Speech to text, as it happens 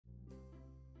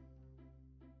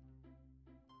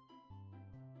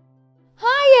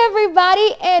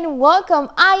Everybody, and welcome.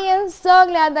 I am so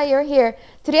glad that you're here.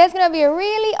 Today is going to be a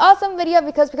really awesome video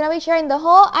because we're going to be sharing the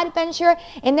whole adventure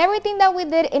and everything that we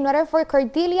did in order for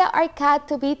Cordelia, our cat,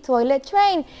 to be toilet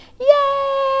trained.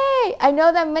 Yay! I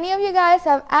know that many of you guys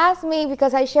have asked me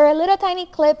because I share a little tiny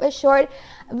clip, a short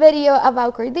video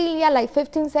about Cordelia, like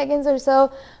 15 seconds or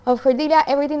so of Cordelia,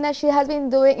 everything that she has been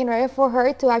doing in order for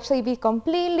her to actually be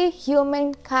completely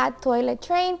human cat toilet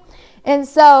trained. And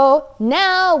so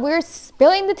now we're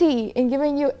spilling the tea and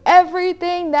giving you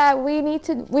everything that we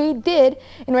did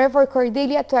in order for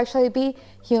Cordelia to actually be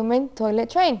human toilet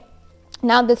trained.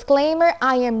 Now, disclaimer,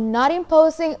 I am not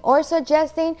imposing or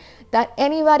suggesting that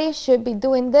anybody should be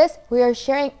doing this. We are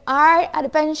sharing our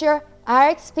adventure, our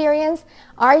experience,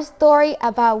 our story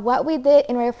about what we did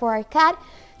in order for our cat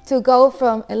to go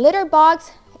from a litter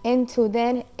box into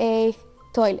then a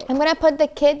toilet. I'm gonna put the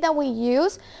kit that we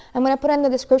use. I'm gonna put in the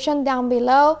description down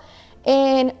below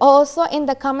and also in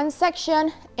the comment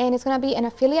section, and it's gonna be an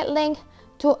affiliate link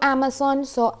to Amazon,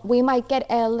 so we might get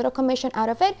a little commission out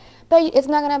of it, but it's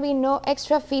not gonna be no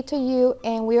extra fee to you.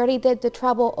 And we already did the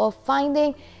trouble of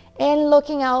finding and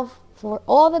looking out for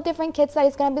all the different kits that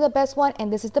is gonna be the best one,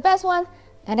 and this is the best one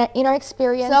and in our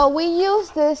experience. So we use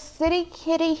the City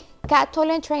Kitty cat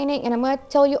toilet training, and I'm gonna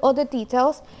tell you all the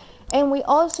details. And we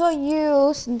also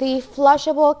use the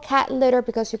flushable cat litter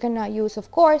because you cannot use,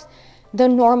 of course, the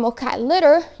normal cat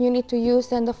litter. You need to use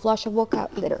then the flushable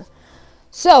cat litter.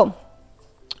 So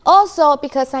also,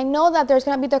 because I know that there's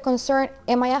going to be the concern,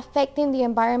 am I affecting the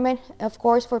environment? Of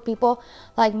course, for people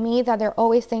like me that they're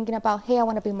always thinking about, hey, I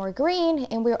want to be more green,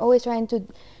 and we're always trying to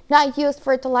not use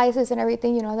fertilizers and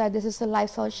everything. You know that this is a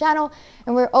lifestyle channel,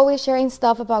 and we're always sharing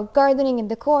stuff about gardening and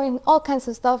decor and all kinds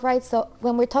of stuff, right? So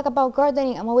when we talk about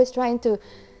gardening, I'm always trying to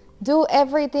do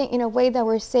everything in a way that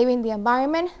we're saving the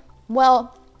environment.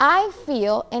 Well, I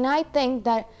feel and I think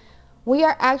that we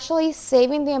are actually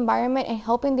saving the environment and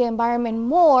helping the environment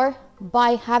more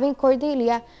by having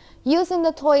Cordelia using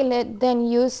the toilet than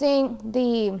using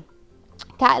the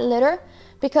cat litter.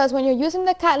 Because when you're using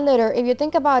the cat litter, if you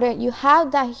think about it, you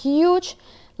have that huge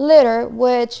litter,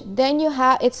 which then you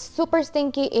have, it's super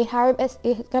stinky. It's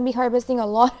gonna be harvesting a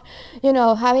lot, you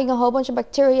know, having a whole bunch of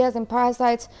bacteria and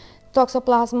parasites,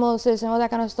 toxoplasmosis and all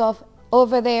that kind of stuff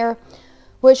over there,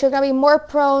 which you're gonna be more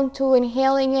prone to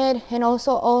inhaling it and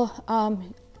also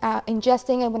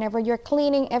ingesting it whenever you're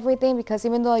cleaning everything. Because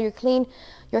even though you clean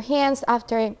your hands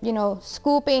after, you know,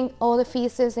 scooping all the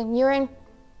feces and urine,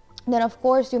 then of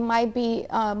course you might be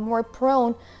more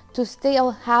prone to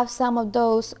still have some of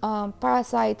those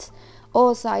parasites,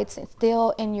 oocytes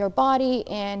still in your body,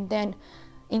 and then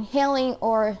inhaling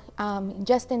or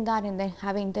ingesting that and then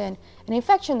having then an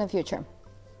infection in the future.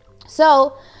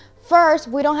 So first,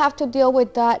 we don't have to deal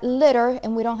with that litter,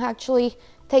 and we don't actually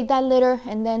take that litter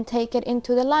and then take it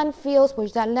into the landfills,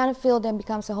 which that landfill then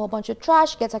becomes a whole bunch of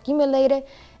trash, gets accumulated,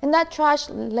 and that trash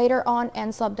later on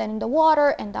ends up then in the water,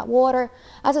 and that water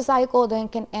as a cycle then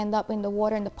can end up in the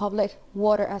water, in the public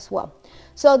water as well.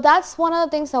 So that's one of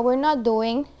the things that we're not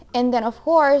doing. And then of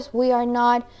course we are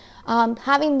not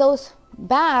having those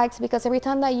bags, because every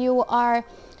time that you are,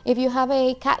 if you have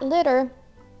a cat litter,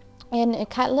 in a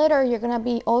cat litter, you're gonna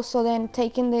be also then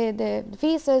taking the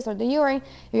feces or the urine.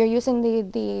 You're using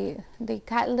the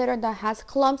cat litter that has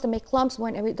clumps, that make clumps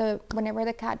whenever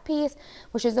the cat pees,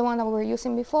 which is the one that we were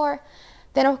using before.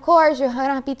 Then of course you're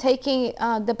gonna be taking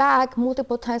the bag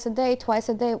multiple times a day, twice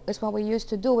a day is what we used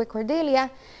to do with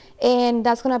Cordelia. And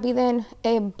that's gonna be then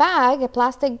a bag, a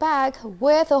plastic bag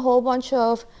with a whole bunch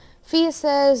of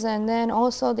feces, and then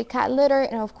also the cat litter,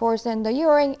 and of course then the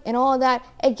urine and all that,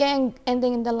 again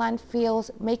ending in the landfills,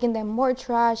 making them more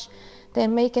trash,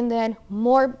 then making them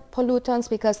more pollutants,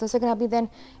 because those are going to be then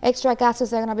extra gases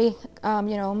that are going to be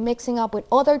you know, mixing up with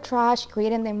other trash,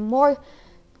 creating them more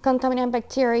contaminated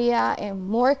bacteria and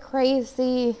more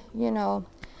crazy, you know,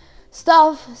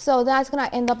 stuff. So that's going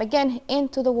to end up again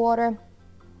into the water,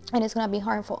 and it's going to be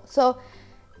harmful. So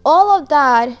all of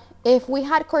that, if we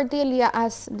had Cordelia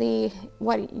as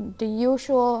what the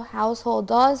usual household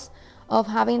does, of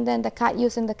having then the cat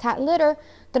using the cat litter,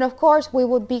 then of course we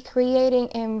would be creating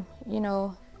and, you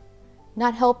know,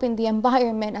 not helping the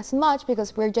environment as much,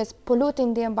 because we're just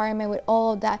polluting the environment with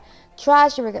all of that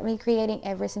trash we're going to be creating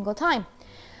every single time.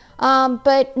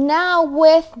 But now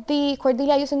with the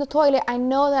Cordelia using the toilet, I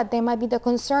know that there might be the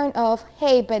concern of,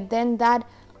 hey, but then that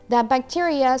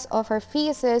bacteria of her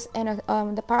feces and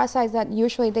the parasites that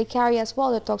usually they carry as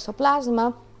well, the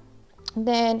toxoplasma,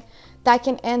 then that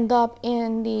can end up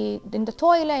in the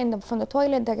toilet, from the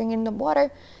toilet that can get in the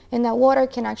water, and that water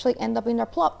can actually end up in a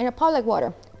public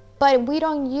water. But we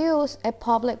don't use a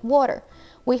public water.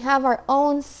 we have our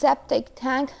own septic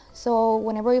tank. So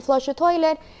whenever we flush the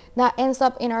toilet, that ends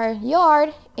up in our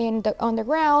yard, on the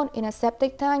ground, in a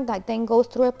septic tank that then goes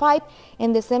through a pipe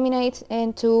and disseminates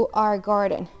into our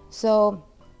garden. So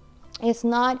it's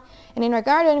not, and in our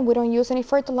garden, we don't use any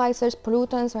fertilizers,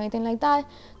 pollutants, or anything like that,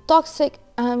 toxic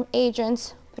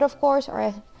agents. But of course,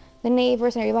 the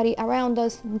neighbors and everybody around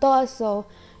us does, so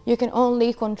you can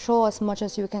only control as much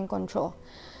as you can control.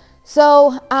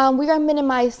 So we are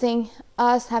minimizing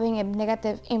us having a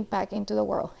negative impact into the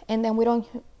world. And then we don't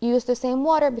use the same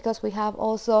water because we have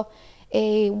also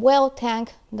a well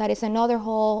tank that is another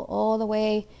hole all the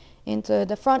way into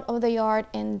the front of the yard,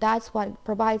 and that's what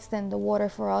provides then the water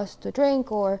for us to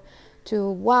drink or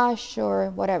to wash or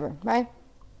whatever, right?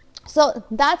 So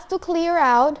that's to clear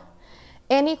out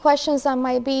any questions that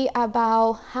might be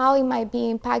about how it might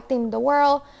be impacting the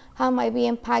world, how it might be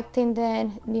impacting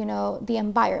then, you know, the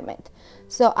environment.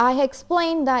 So I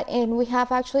explained that, and we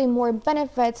have actually more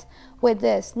benefits with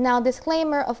this. Now,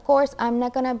 disclaimer, of course, I'm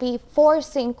not gonna be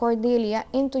forcing Cordelia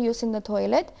into using the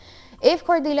toilet. If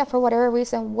Cordelia, for whatever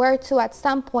reason, were to at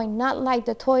some point not like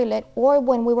the toilet, or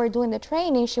when we were doing the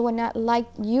training, she would not like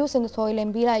using the toilet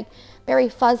and be like very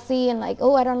fussy and like,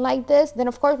 oh, I don't like this, then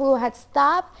of course we would have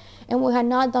stopped and we had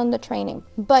not done the training.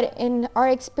 But in our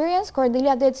experience,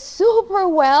 Cordelia did super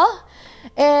well,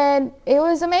 and it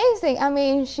was amazing. I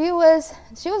mean, she was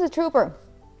a trooper.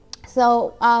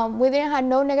 So we didn't have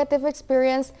no negative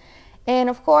experience. And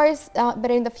of course, but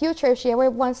in the future, if she ever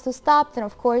wants to stop, then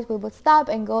of course we would stop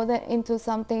and go into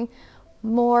something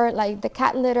more like the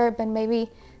cat litter, but maybe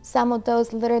some of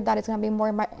those litter that is going to be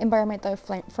more environmentally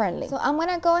friendly. So I'm going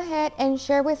to go ahead and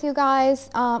share with you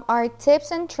guys our tips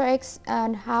and tricks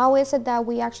and how is it that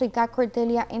we actually got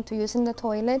Cordelia into using the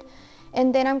toilet.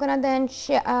 And then I'm gonna then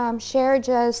share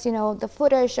just, you know, the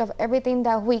footage of everything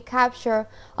that we capture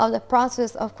of the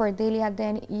process of Cordelia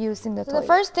then using the toilet. The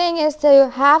first thing is to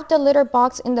have the litter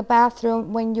box in the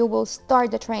bathroom when you will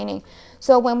start the training.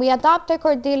 So when we adopted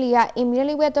Cordelia,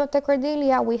 immediately we adopted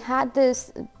Cordelia, we had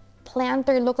this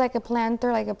planter, looked like a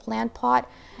planter, like a plant pot,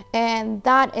 and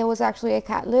that it was actually a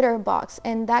cat litter box.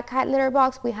 And that cat litter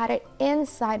box, we had it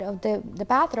inside of the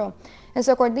bathroom. And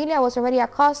so Cordelia was already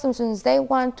accustomed since day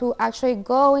one to actually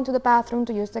go into the bathroom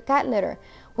to use the cat litter.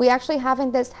 We actually have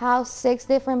in this house 6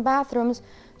 different bathrooms,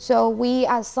 so we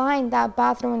assigned that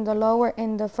bathroom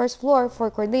in the first floor for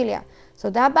Cordelia. So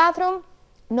that bathroom,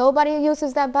 nobody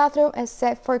uses that bathroom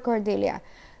except for Cordelia.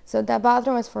 So that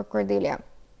bathroom is for Cordelia.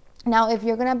 Now, if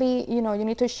you're gonna be, you know, you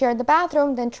need to share the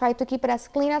bathroom, then try to keep it as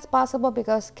clean as possible,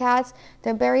 because cats,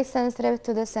 they're very sensitive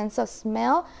to the sense of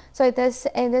smell. So they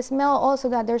smell also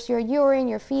that there's your urine,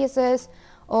 your feces,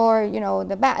 or, you know,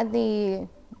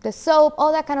 the soap,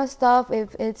 all that kind of stuff.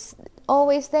 If it's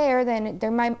always there, then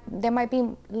they might be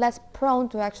less prone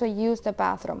to actually use the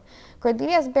bathroom.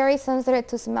 Cordelia is very sensitive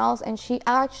to smells, and she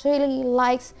actually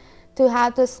likes to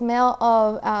have the smell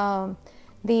of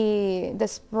the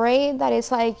spray that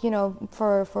is like, you know,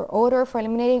 for odor, for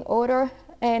eliminating odor,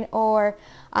 and or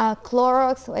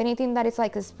Clorox, or anything that is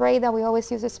like a spray that we always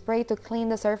use, a spray to clean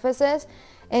the surfaces,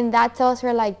 and that tells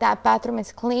her like that bathroom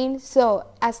is clean. So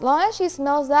as long as she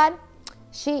smells that,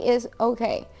 she is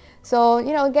okay. So,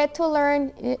 you know, get to learn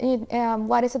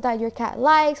what is it that your cat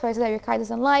likes, what is it that your cat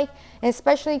doesn't like, and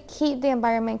especially keep the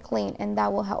environment clean, and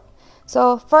that will help.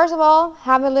 So first of all,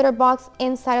 have a litter box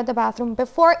inside of the bathroom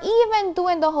before even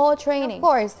doing the whole training. Of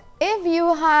course, if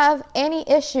you have any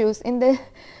issues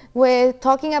with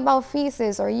talking about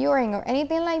feces or urine or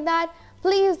anything like that,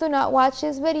 please do not watch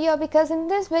this video, because in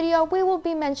this video we will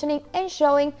be mentioning and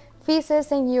showing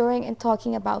feces and urine and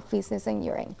talking about feces and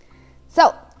urine.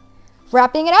 So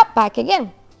wrapping it up, back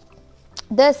again.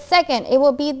 The second, it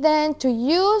will be then to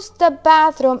use the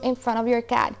bathroom in front of your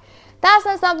cat. That's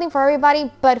not something for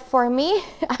everybody, but for me,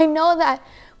 I know that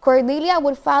Cordelia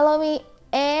would follow me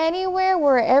anywhere,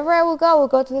 wherever I would go. I would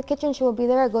go to the kitchen, she will be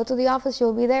there. I go to the office, she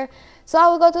will be there. So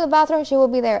I would go to the bathroom, she will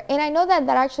be there. And I know that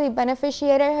that actually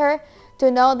beneficiated her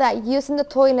to know that using the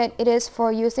toilet, it is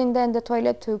for using then the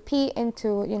toilet to pee and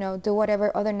to, you know, do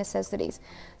whatever other necessities.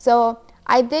 So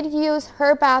I did use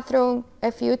her bathroom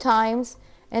a few times,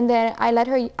 and then I let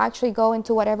her actually go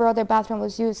into whatever other bathroom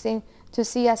was using to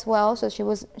see as well. So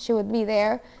she would be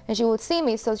there and she would see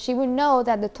me, so she would know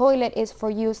that the toilet is for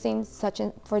using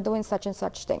for doing such and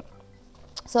such thing.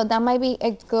 So that might be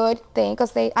a good thing,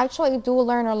 because they actually do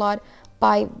learn a lot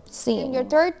by seeing. And your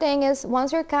third thing is,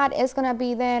 once your cat is gonna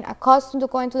be then accustomed to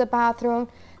going to the bathroom,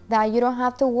 that you don't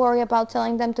have to worry about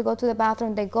telling them to go to the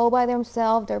bathroom. They go by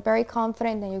themselves, they're very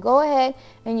confident. Then you go ahead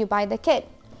and you buy the kit.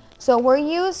 So we're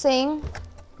using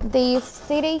the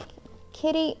City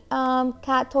kitty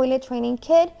cat toilet training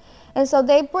kit. And so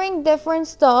they bring different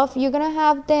stuff. You're gonna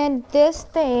have then this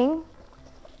thing,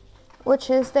 which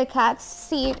is the cat's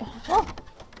seat. Oh,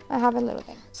 I have a little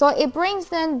thing. So it brings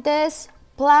then this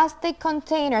plastic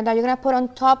container that you're gonna put on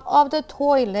top of the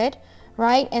toilet,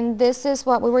 right? And this is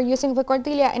what we were using for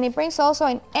Cordelia. And it brings also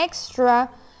an extra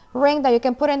ring that you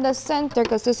can put in the center,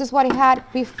 because this is what it had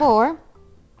before,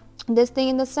 this thing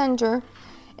in the center.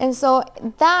 And so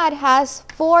that has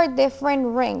 4 different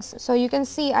rings. So you can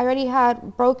see I already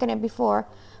had broken it before,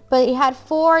 but it had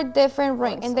 4 different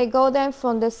rings, and they go then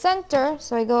from the center.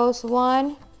 So it goes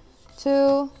 1,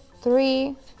 2,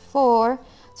 3, 4.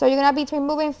 So you're gonna be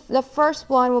removing the first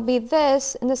one will be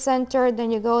this in the center, then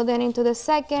you go then into the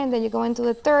second, then you go into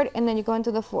the third, and then you go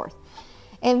into the fourth.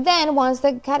 And then once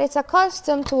the cat is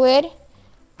accustomed to it,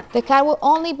 the cat will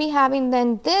only be having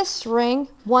then this ring.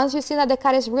 Once you see that the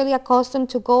cat is really accustomed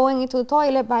to going into the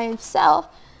toilet by itself,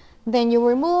 then you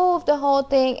remove the whole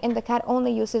thing and the cat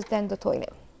only uses then the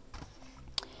toilet.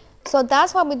 So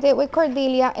that's what we did with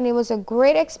Cordelia, and it was a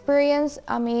great experience.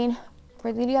 I mean,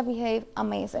 Cordelia behaved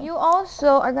amazing. You also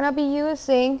are gonna be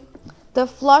using the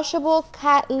flushable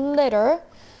cat litter.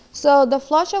 So the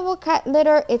flushable cat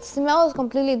litter, it smells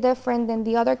completely different than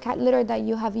the other cat litter that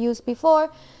you have used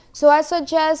before. So I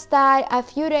suggest that a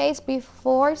few days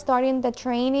before starting the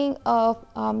training of,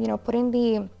 putting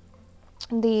the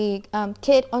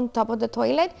kit on top of the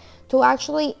toilet, to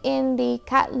actually in the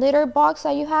cat litter box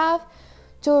that you have,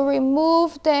 to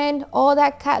remove then all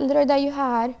that cat litter that you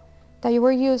had, that you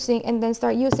were using, and then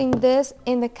start using this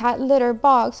in the cat litter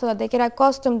box so that they get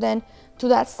accustomed then to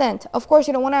that scent. Of course,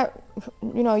 you don't want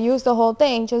to, use the whole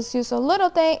thing. Just use a little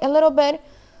bit,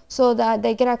 so that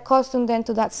they get accustomed then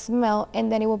to that smell, and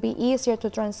then it will be easier to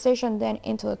transition then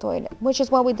into the toilet, which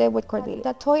is what we did with Cordelia.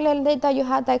 The toilet lid that you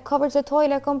had that covers the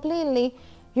toilet completely,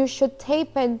 you should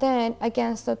tape it then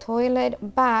against the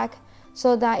toilet back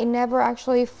so that it never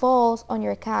actually falls on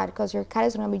your cat, because your cat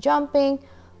is going to be jumping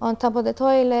on top of the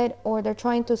toilet, or they're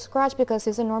trying to scratch, because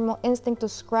it's a normal instinct to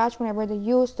scratch whenever they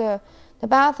use the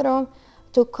bathroom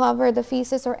to cover the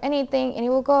feces or anything, and it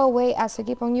will go away as you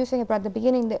keep on using it, but at the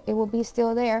beginning it will be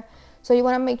still there. So you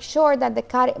want to make sure that the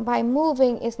cat, by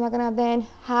moving, is not going to then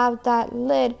have that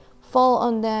lid fall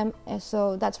on them. And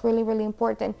so that's really, really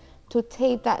important to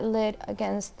tape that lid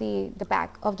against the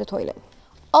back of the toilet.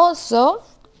 Also,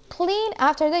 clean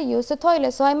after they use the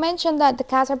toilet. So I mentioned that the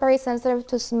cats are very sensitive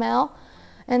to smell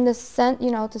and the scent,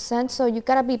 to scent. So you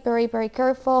gotta be very, very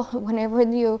careful whenever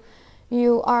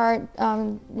you are,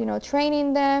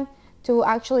 training them to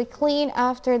actually clean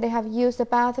after they have used the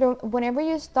bathroom. Whenever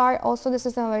you start, also this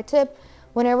is another tip,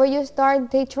 whenever you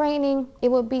start the training, it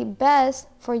would be best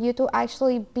for you to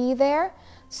actually be there.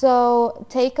 So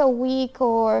take a week,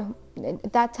 or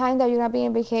that time that you're gonna be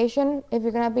on vacation, if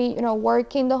you're gonna be,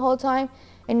 working the whole time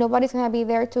and nobody's gonna be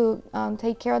there to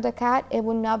take care of the cat, it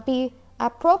would not be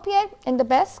appropriate in the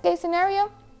best case scenario,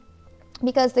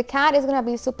 because the cat is gonna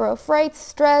be super afraid,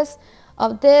 stressed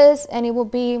of this, and it will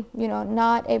be,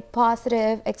 not a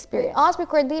positive experience. Us with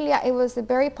Cordelia, it was a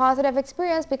very positive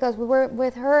experience because we were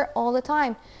with her all the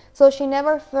time. So she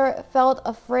never felt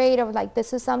afraid of like,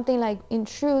 this is something like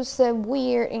intrusive,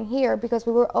 weird in here, because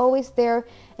we were always there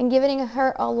and giving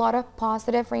her a lot of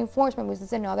positive reinforcement, which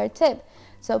is another tip.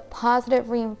 So positive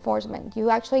reinforcement.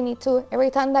 You actually need to, every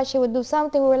time that she would do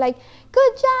something, we were like,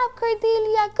 good job,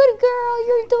 Cordelia, good girl,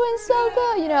 you're doing so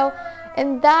good,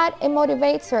 and that, it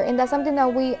motivates her. And that's something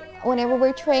that we, whenever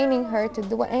we're training her to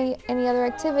do any other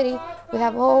activity, we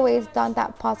have always done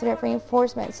that positive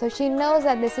reinforcement. So she knows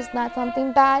that this is not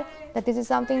something bad, that this is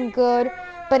something good.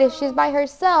 But if she's by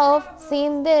herself,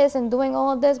 seeing this and doing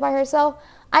all of this by herself,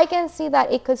 I can see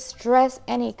that it could stress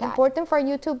any cat. It's important for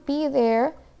you to be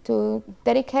there, to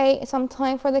dedicate some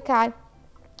time for the cat.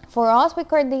 For us with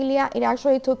Cordelia, it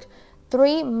actually took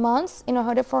 3 months in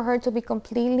order for her to be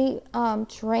completely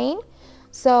trained.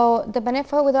 So the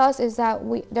benefit with us is that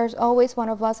there's always one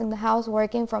of us in the house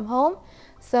working from home.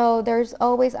 So there's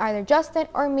always either Justin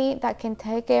or me that can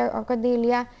take care of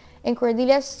Cordelia. And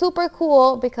Cordelia is super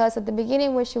cool because at the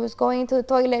beginning when she was going into the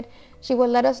toilet, she would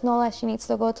let us know that she needs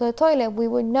to go to the toilet. We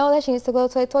would know that she needs to go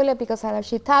to the toilet because either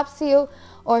she taps you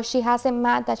or she has a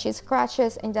mat that she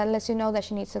scratches, and that lets you know that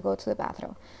she needs to go to the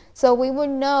bathroom. So we would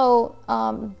know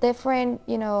different,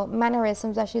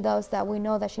 mannerisms that she does that we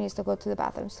know that she needs to go to the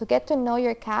bathroom. So get to know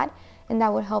your cat, and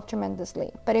that would help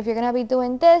tremendously. But if you're going to be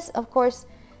doing this, of course,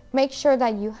 make sure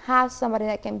that you have somebody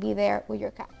that can be there with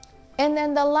your cat. And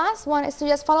then the last one is to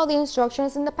just follow the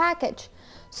instructions in the package.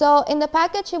 So in the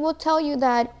package, it will tell you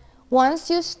that once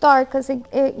you start, because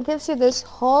it gives you this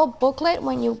whole booklet.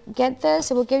 When you get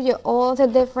this, it will give you all the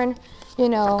different, you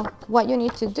know, what you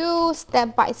need to do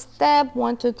step by step,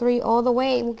 1, 2, 3, all the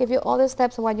way. It will give you all the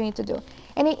steps of what you need to do.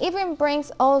 And it even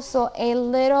brings also a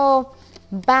little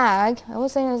bag. I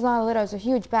was saying it's not a little, it's a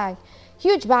huge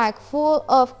bag full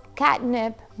of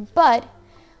catnip. But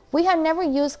we have never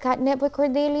used catnip with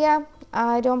Cordelia.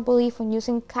 I don't believe in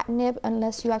using catnip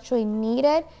unless you actually need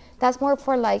it. That's more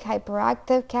for like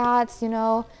hyperactive cats, you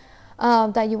know,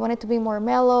 that you want it to be more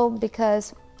mellow,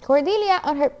 because Cordelia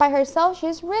by herself,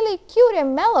 she's really cute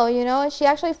and mellow, you know, and she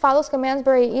actually follows commands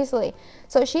very easily.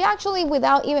 So she actually,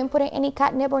 without even putting any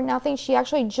catnip or nothing, she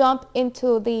actually jumped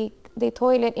into the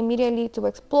toilet immediately to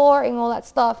explore and all that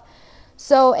stuff.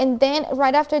 So, and then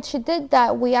right after she did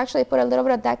that, we actually put a little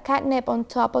bit of that catnip on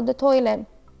top of the toilet,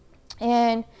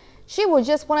 and she would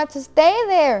just wanted to stay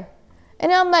there.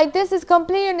 And I'm like, this is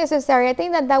completely unnecessary. I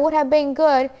think that would have been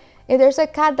good if there's a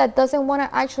cat that doesn't want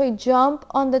to actually jump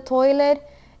on the toilet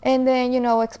and then, you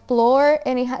know, explore,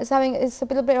 and it's a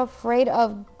little bit afraid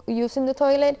of using the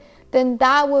toilet, then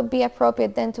that would be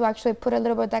appropriate then to actually put a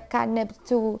little bit of that catnip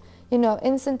to, you know,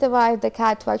 incentivize the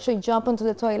cat to actually jump onto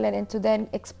the toilet and to then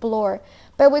explore.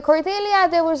 But with Cordelia,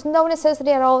 there was no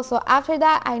necessity at all. So after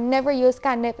that, I never used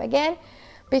catnip again,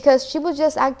 because she was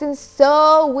just acting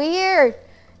so weird.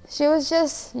 She was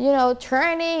just, you know,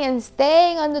 turning and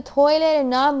staying on the toilet and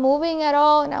not moving at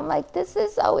all. And I'm like, this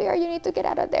is so weird. You need to get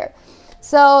out of there.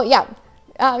 So yeah,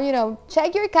 you know,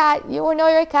 check your cat. You will know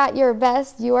your cat your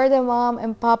best. You are the mom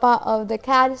and papa of the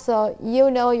cat, so you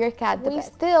know your cat the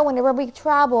best. Still, whenever we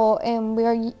travel and we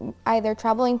are either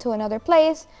traveling to another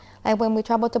place, like when we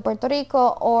travel to Puerto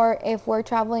Rico, or if we're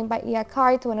traveling by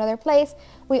car to another place,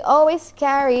 we always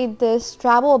carry this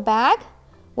travel bag,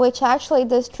 which actually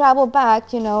this travel bag,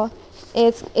 you know,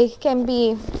 it can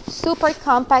be super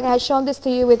compact. I've shown this to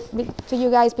you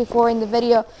guys before in the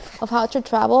video of how to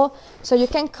travel. So you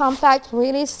can compact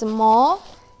really small,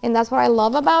 and that's what I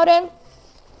love about it.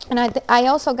 And I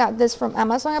also got this from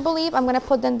Amazon, I believe. I'm gonna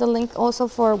put then the link also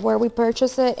for where we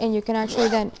purchased it, and you can actually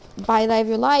then buy that if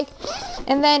you like.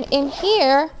 And then in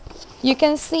here you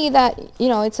can see that, you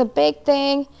know, it's a big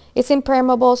thing. It's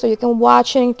impermeable, so you can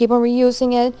wash it and keep on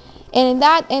reusing it. And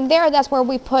that's where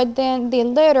we put then the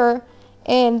litter,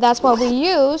 and that's what we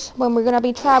use when we're gonna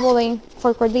be traveling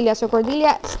for Cordelia. So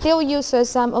Cordelia still uses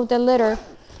some of the litter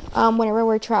whenever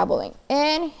we're traveling.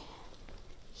 And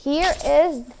here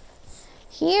is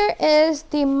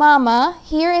the mama.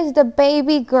 Here is the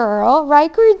baby girl,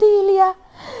 right, Cordelia?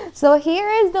 So here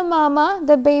is the mama,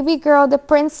 the baby girl, the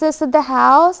princess of the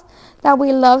house that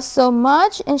we love so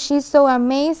much, and she's so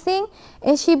amazing,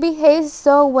 and she behaves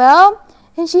so well.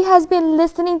 And she has been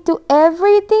listening to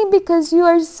everything because you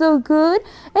are so good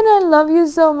and I love you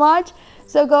so much.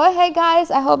 So go ahead, guys.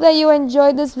 I hope that you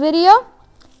enjoyed this video,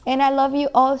 and I love you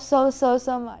all so, so,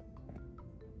 so much.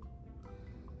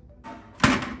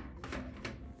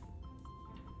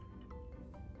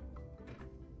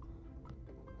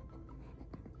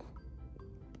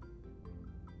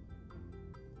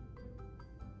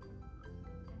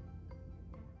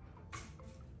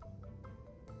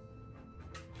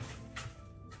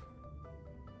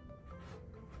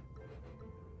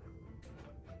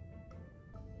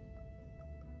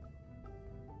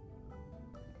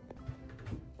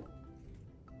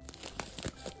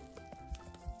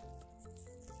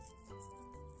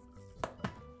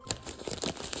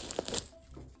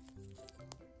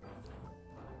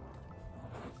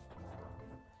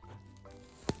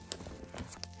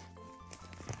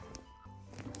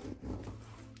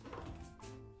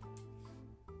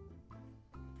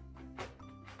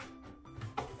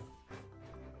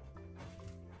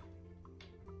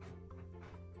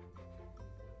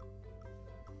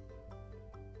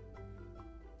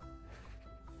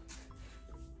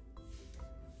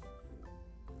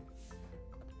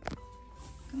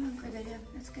 Come on, Cordelia,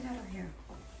 let's get out of here.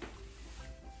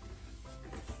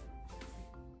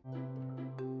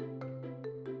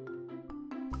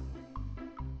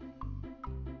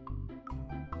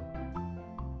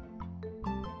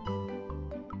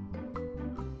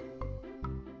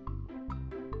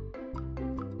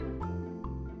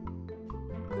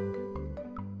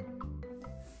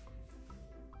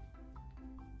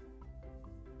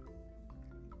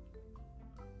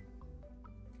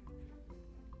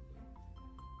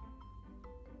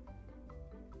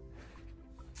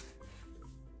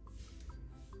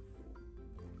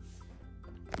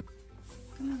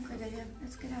 Come on, Cordelia,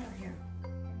 let's get out of here.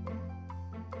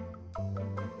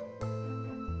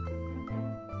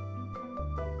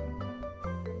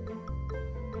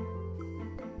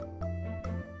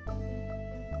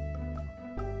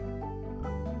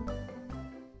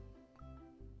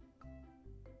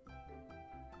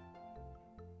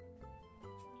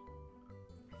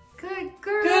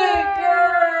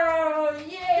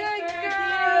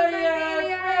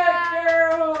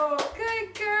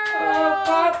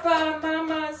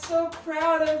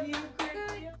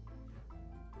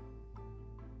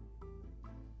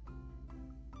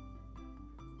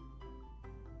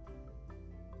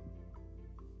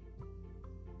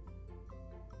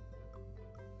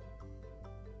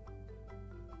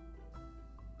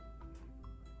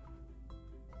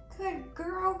 Good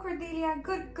girl, Cordelia.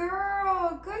 Good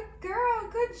girl. Good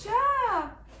girl. Good job.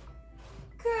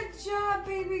 Good job,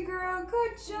 baby girl.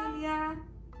 Good job. Yeah.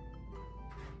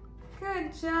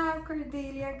 Good job,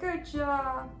 Cordelia. Good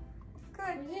job. Good.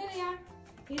 Cordelia,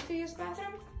 you need to use the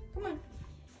bathroom? Come on.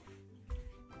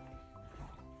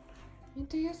 You need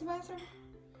to use the bathroom?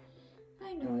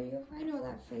 I know you. I know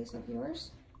that face of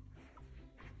yours.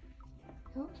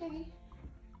 Okay.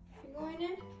 You going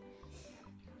in?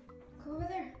 Go over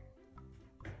there.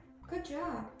 Good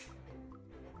job.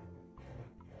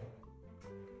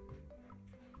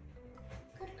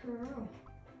 Good girl.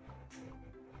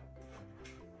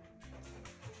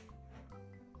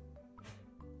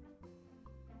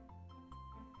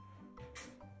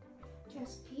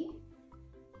 Just pee.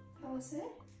 That was it?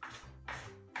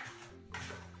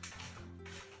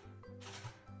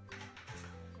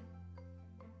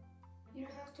 You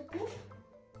don't have to poop?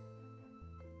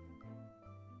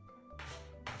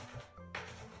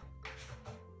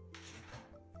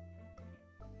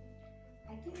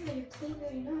 I think that you cleaned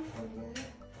it enough for you.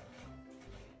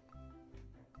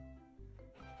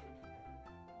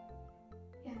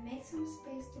 Yeah, make some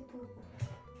space to poop.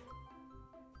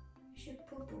 You should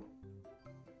poo-poo.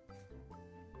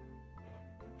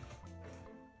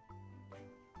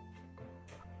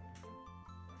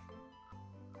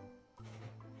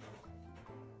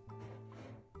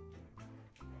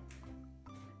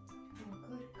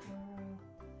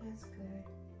 That's good.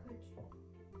 Good job.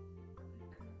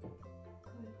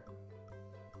 Good girl.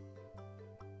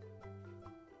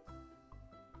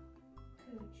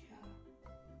 Good job.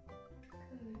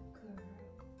 Good girl.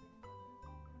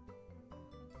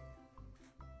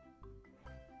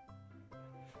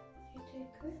 You did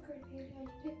good, Cordelia. You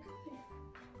did good.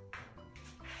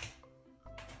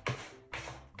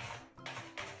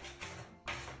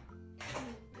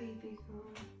 Good baby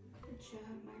girl. Good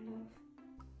job, my love.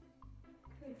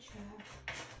 Good job.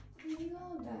 You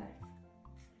know that.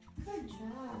 Good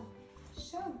job.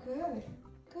 So good.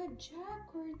 Good job,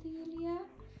 Cordelia.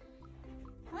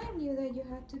 I knew that you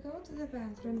had to go to the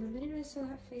bathroom the minute I saw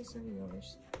that face of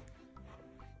yours.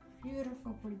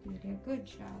 Beautiful, Cordelia. Good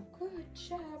job. Good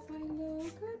job, my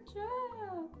love. Good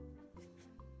job.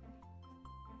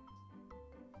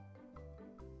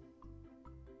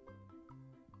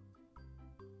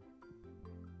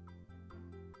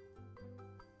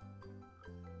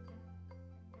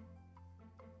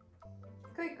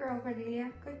 Good girl,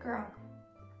 Cordelia. Good girl.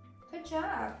 Good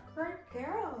job. Good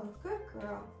girl. Good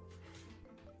girl.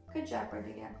 Good job,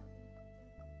 Cordelia.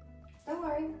 Don't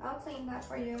worry, I'll clean that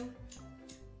for you.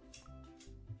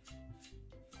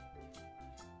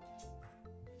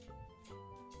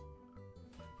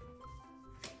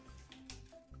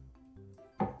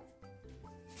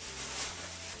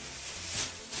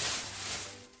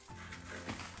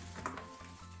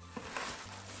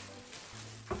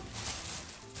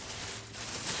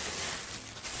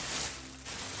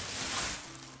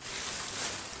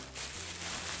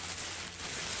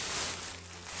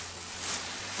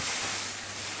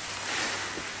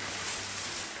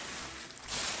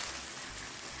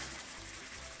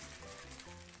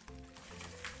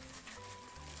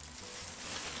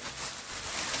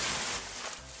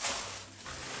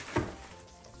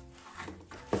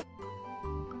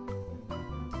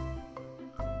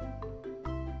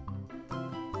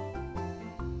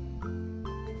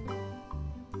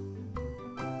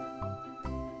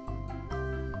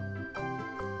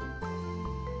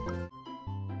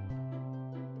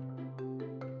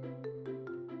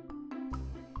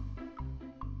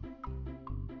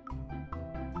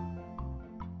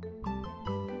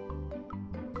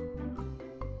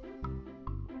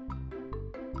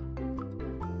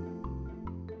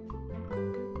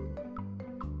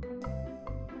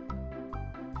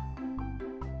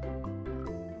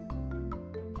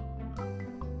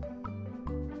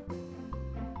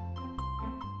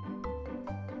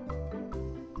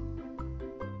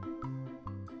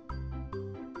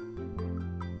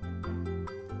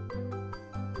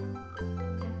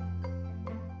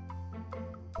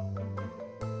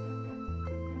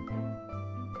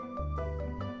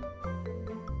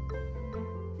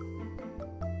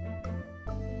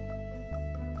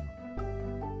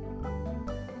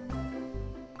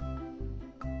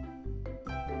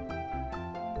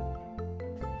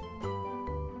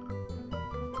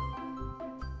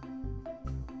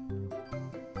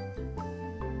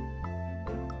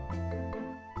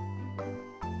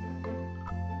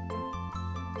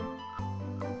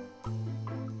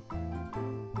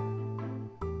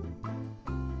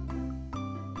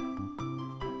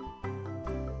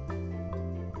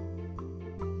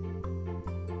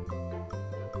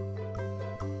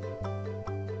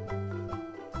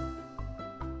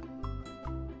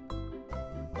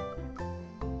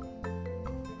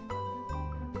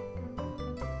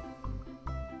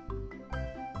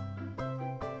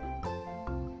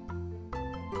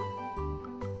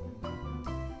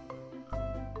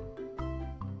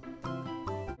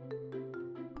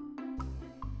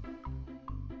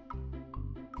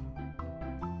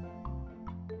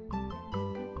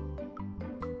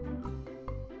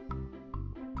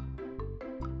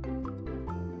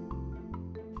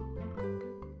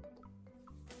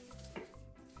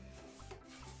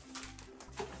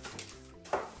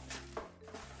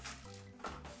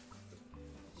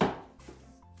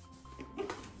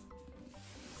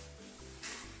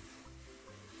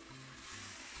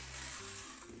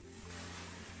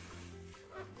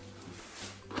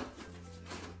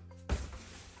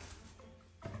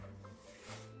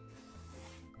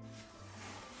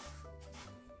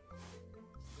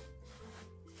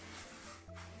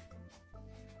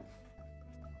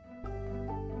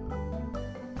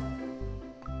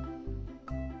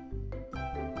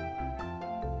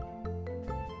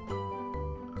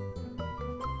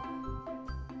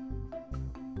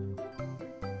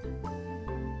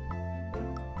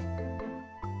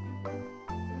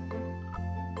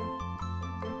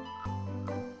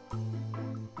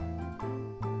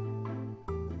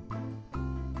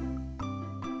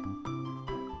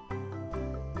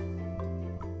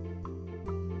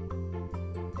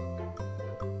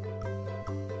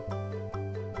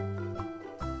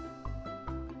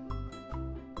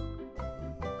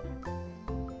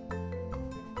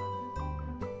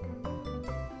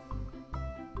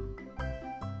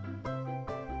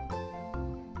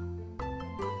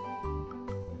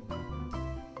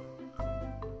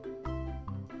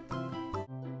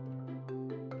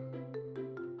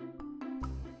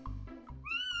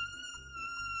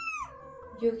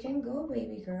 You can go,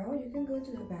 baby girl. You can go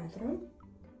to the bathroom.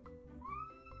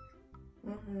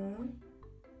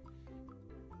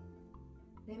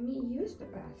 Let me use the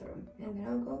bathroom and then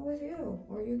I'll go with you.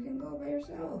 Or you can go by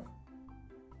yourself.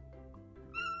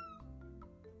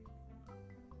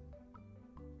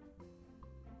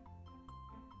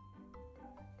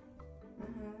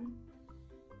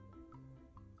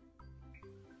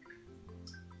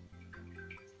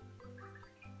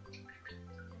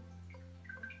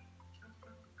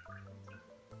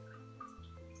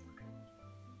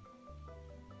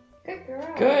 Good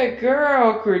girl. Good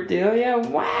girl, Cordelia.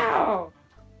 Wow.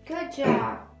 Good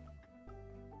job.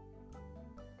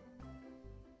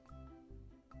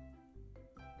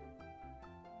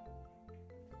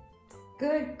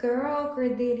 Good girl,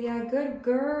 Cordelia. Good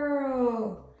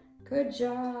girl. Good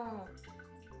job.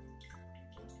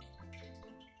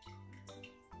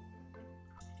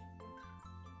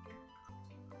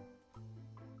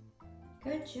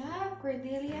 Good job,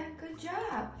 Cordelia. Good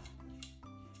job.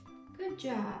 Good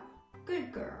job.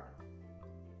 Good girl.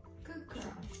 Good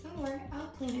girl. Don't worry, I'll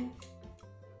clean it.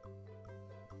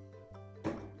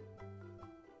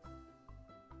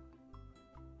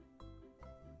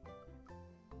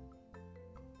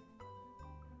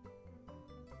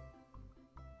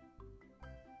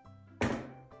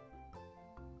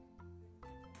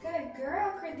 Good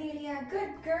girl, Cordelia.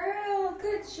 Good girl.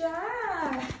 Good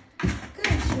job.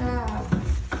 Good job.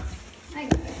 I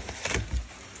got it.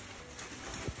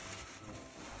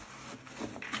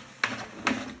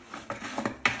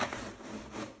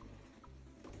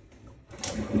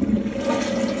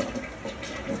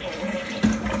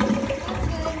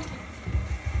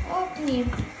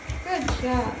 Good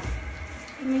job.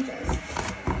 Let me just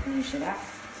finish it up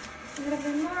a little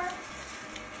bit more.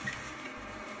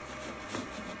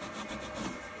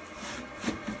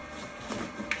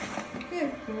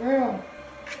 Good girl.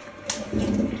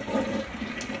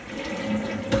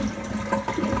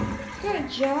 Good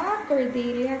job,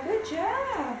 Cordelia. Good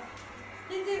job.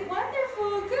 You did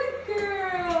wonderful. Good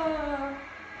girl.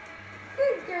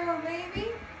 Good girl, baby.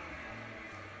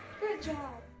 Good job.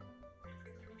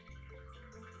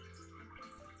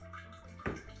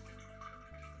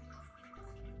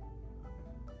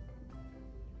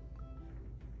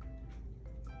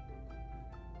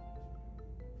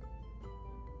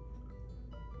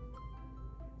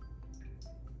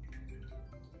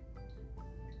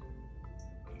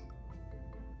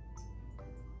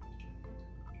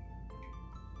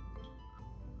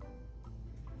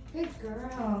 Good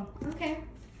girl. Okay.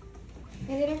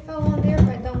 It didn't fall on there,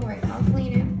 but don't worry. I'll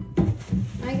clean it.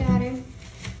 I got it.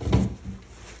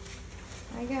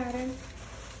 I got it.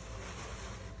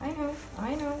 I know.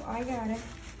 I know. I got it.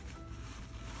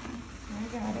 I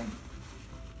got it.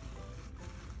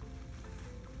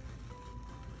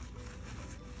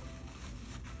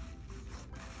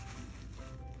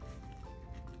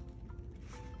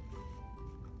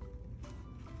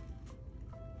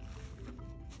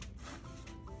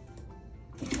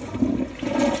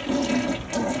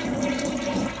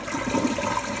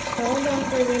 Hold on,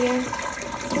 Cordelia.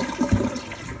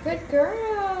 Good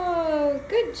girl.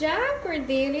 Good job,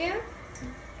 Cordelia.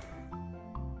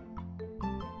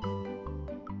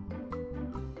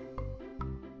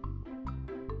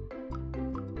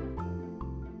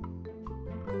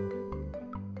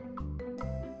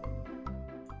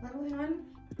 What's going on?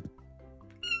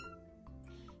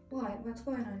 What? What's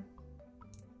going on?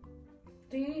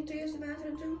 Do you need to use the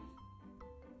bathroom too?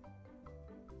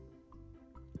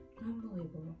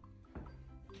 Unbelievable.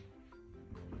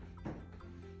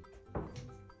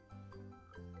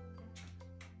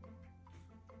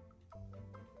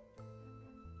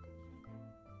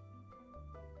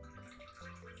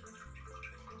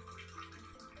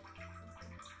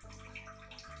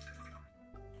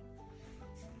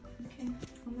 Okay,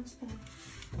 almost done.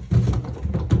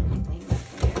 Clean that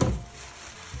for you.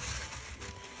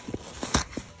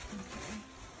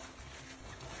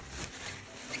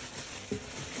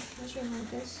 Let's remove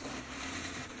this.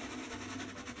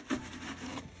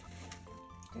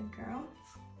 Good girl.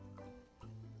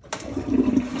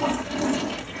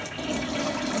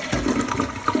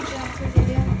 Good job,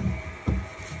 Cordelia.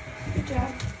 Good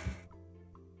job.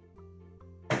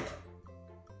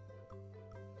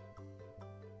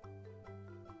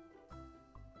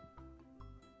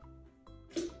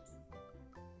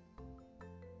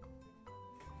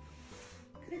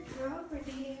 Good girl,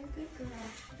 Cordelia. Good girl.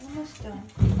 Almost done.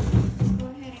 Let's go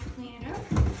ahead and clean it up.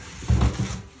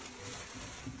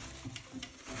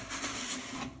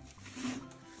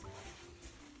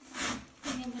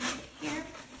 And a little bit here.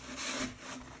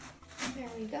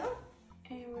 There we go.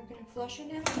 And we're going to flush it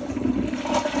now.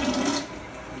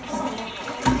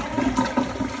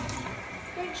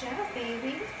 job,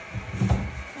 baby.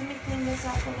 Let me clean this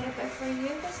up a little bit for you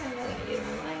because I know that you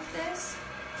don't like this.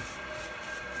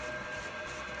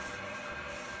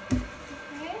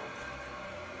 Okay.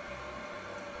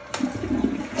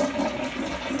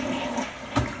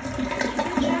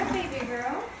 Good job, baby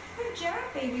girl. Good job,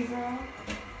 baby girl.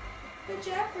 Good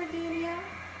job, Cordelia.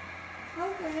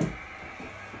 Oh, good.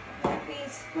 That be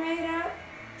sprayed out.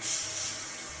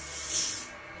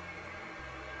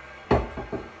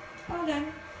 All done.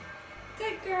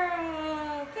 Good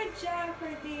girl. Good job,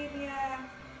 Cordelia.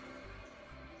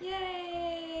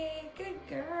 Yay. Good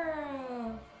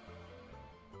girl.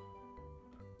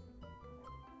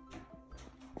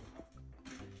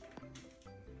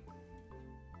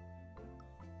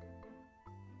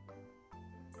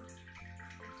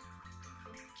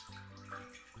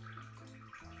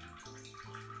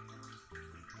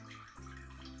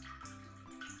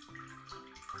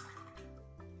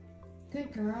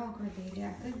 Good girl,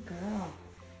 Cordelia. Good girl.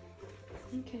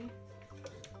 Okay.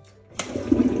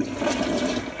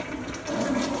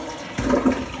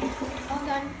 All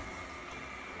done.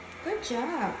 Good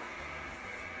job.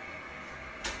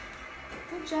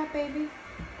 Good job, baby.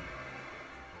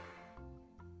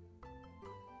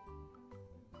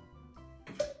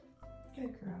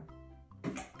 Good girl.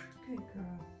 Good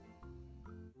girl.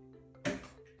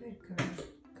 Good girl.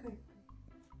 Good.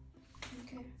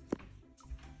 Okay.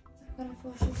 I'm gonna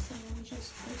flush it, so let me just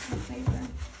put some paper.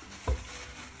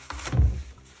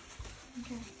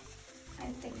 Okay. I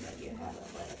think that you have a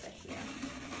little bit here.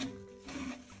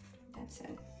 That's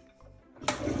it.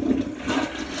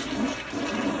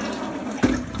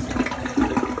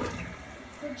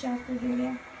 Good job,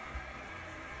 Cordelia.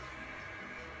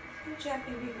 Good job,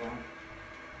 baby girl.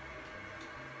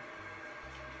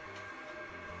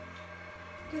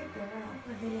 Good girl.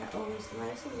 Cordelia always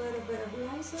likes a little bit of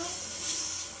Lysol.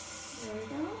 There we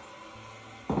go.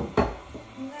 A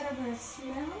little bit of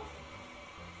smell.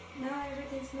 Now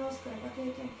everything smells good. What do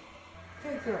you think?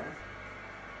 Good girl.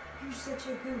 You're such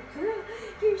a good girl.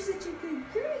 You're such a good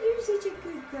girl. You're such a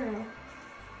good girl.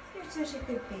 You're such a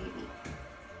good baby.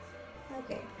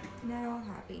 Okay, now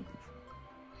happy.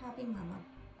 Happy mama.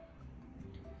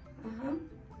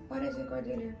 What is it,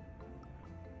 Cordelia?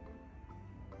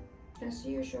 As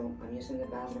usual, I'm using the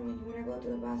bathroom and you want to go to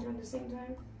the bathroom at the same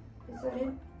time? Is that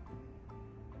it?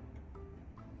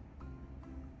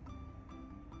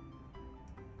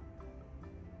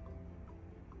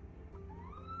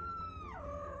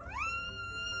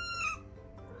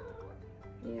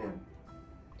 Yeah.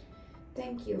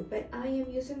 Thank you, but I am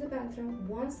using the bathroom.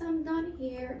 Once I'm done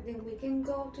here, then we can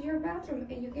go to your bathroom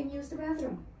and you can use the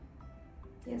bathroom.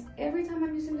 Yes, every time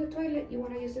I'm using the toilet, you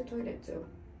want to use the toilet too.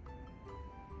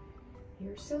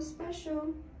 You're so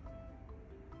special.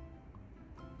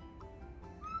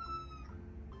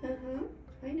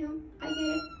 I know. I get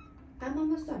it. I'm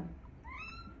almost done.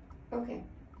 Okay.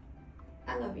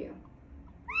 I love you.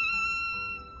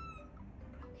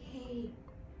 Okay.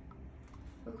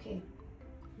 Okay.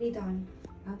 Be done.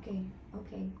 Okay.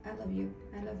 Okay. I love you.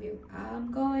 I love you.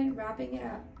 I'm going. Wrapping it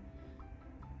up.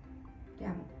 Te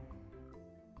amo.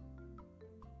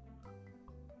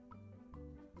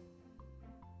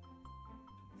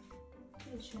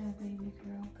 Good job, baby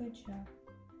girl. Good job.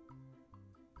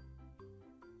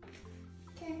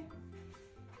 Okay.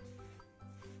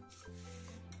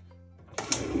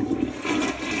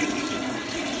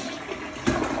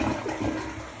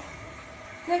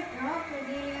 Good girl,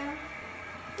 Cordelia.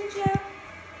 Good job.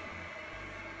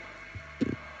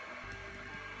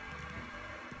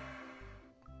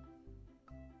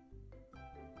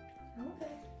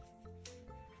 Okay.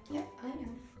 Yep, I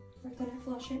know. We're gonna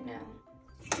flush it now.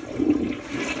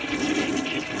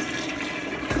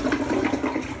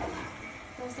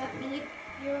 Does that meet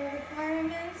your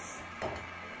requirements?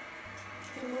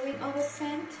 Removing all the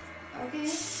scent, okay?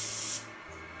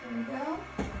 There we go.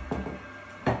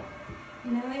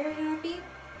 Now you're happy?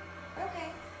 Okay.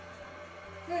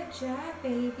 Good job,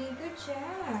 baby. Good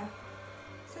job.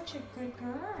 Such a good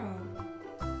girl.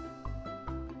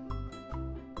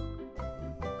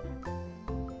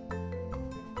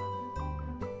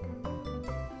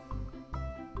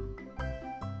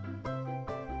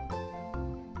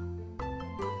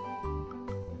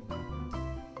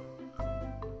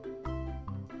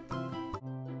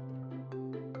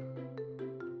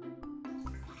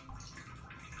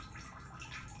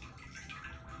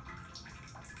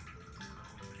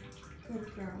 Good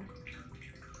girl.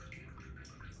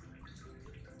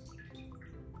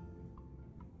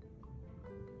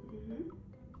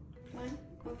 One?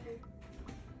 Okay.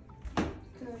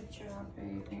 Good job,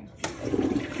 baby.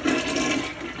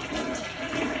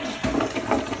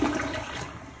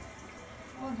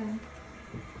 Well then.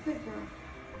 Good girl.